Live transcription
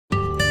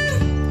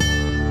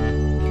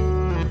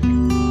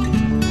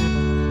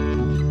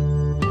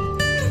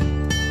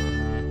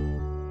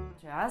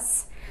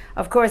us.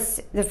 Of course,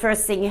 the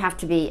first thing you have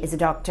to be is a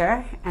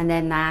doctor, and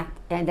then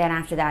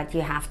after that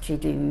you have to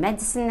do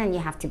medicine and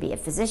you have to be a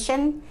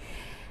physician.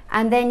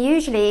 And then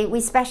usually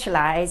we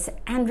specialize,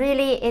 and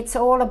really it's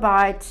all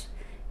about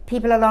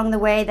people along the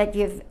way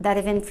that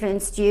have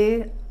influenced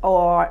you,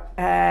 or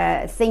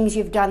things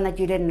you've done that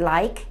you didn't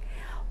like,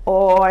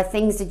 or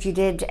things that you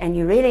did and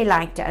you really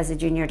liked as a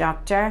junior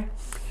doctor.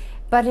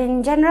 But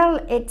in general,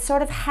 it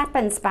sort of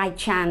happens by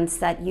chance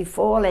that you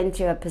fall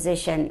into a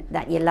position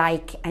that you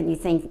like and you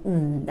think,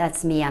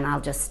 that's me and I'll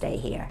just stay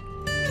here.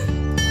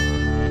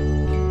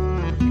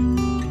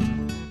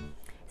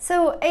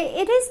 So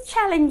it is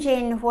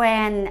challenging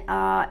when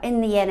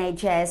in the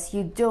NHS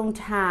you don't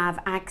have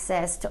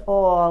access to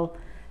all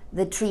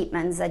the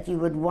treatments that you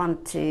would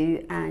want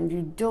to, and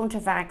you don't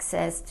have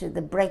access to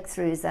the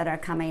breakthroughs that are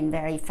coming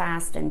very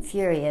fast and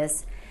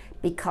furious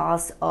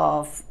because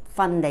of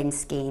funding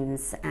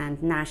schemes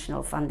and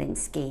national funding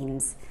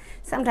schemes.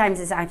 Sometimes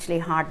it's actually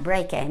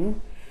heartbreaking,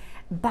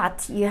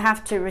 but you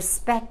have to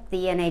respect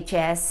the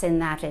NHS in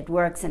that it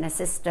works in a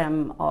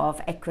system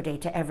of equity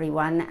to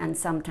everyone, and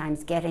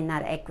sometimes getting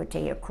that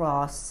equity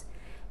across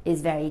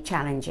is very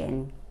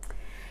challenging.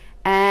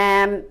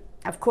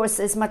 Of course,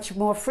 there's much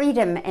more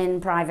freedom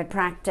in private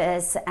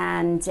practice,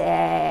 and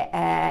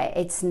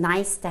it's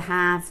nice to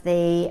have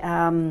the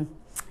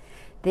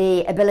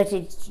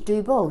ability to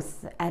do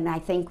both, and I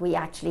think we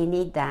actually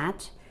need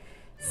that.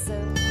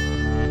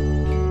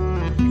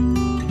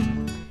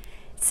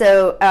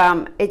 So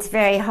it's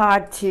very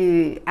hard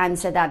to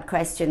answer that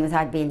question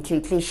without being too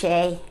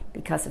cliche,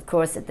 because of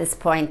course at this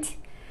point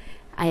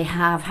I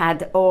have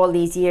had all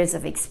these years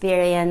of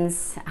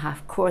experience.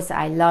 Of course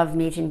I love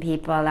meeting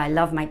people, I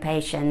love my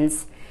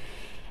patients,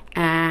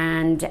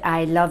 and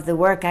I love the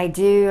work I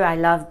do, I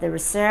love the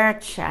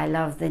research, I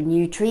love the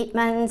new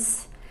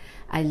treatments,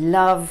 I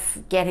love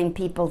getting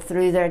people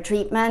through their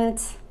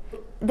treatment.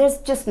 There's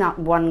just not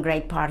one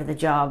great part of the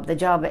job. The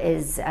job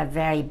is a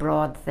very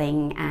broad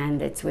thing,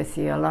 and it's with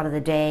you a lot of the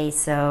day.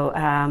 So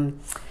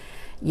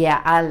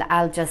yeah,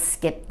 I'll just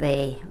skip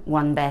the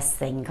one best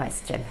thing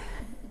question.